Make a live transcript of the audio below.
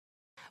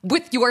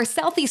With your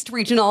Southeast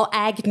Regional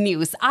Ag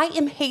News, I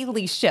am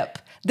Haley Ship.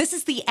 This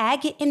is the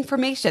Ag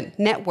Information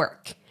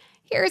Network.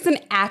 Here's an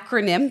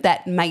acronym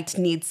that might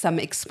need some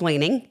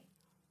explaining.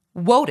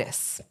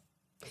 WOTUS.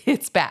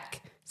 It's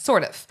back.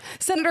 Sort of.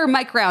 Senator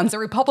Mike Rounds, a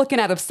Republican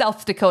out of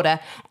South Dakota,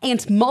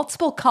 and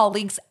multiple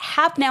colleagues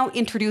have now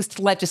introduced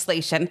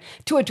legislation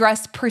to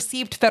address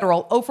perceived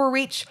federal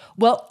overreach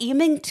while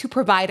aiming to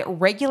provide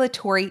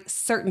regulatory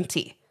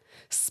certainty.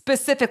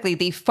 Specifically,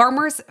 the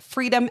Farmers'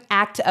 Freedom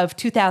Act of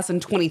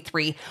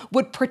 2023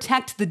 would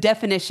protect the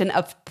definition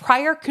of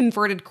prior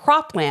converted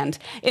cropland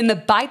in the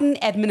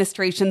Biden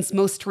administration's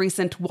most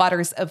recent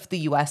Waters of the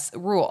U.S.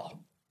 rule.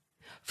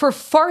 For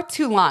far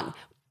too long,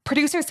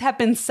 producers have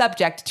been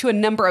subject to a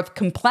number of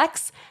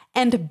complex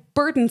and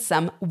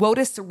burdensome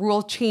WOTUS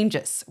rule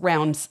changes,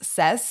 Rounds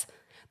says.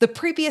 The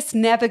previous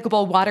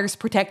Navigable Waters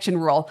Protection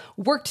Rule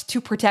worked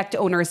to protect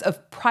owners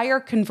of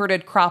prior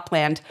converted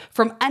cropland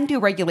from undue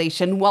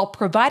regulation while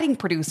providing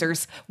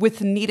producers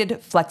with needed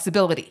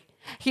flexibility.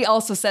 He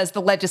also says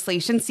the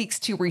legislation seeks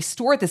to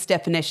restore this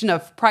definition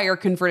of prior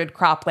converted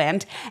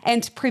cropland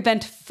and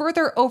prevent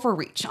further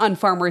overreach on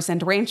farmers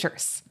and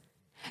ranchers.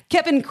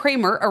 Kevin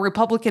Kramer, a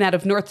Republican out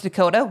of North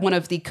Dakota, one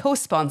of the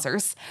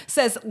co-sponsors,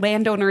 says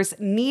landowners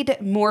need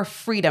more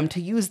freedom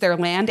to use their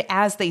land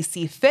as they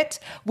see fit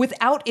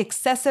without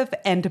excessive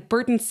and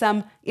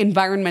burdensome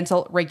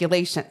environmental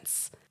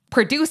regulations.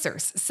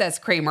 Producers, says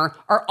Kramer,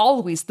 are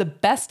always the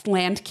best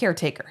land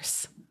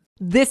caretakers.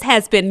 This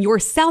has been your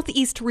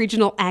Southeast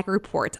Regional Ag Report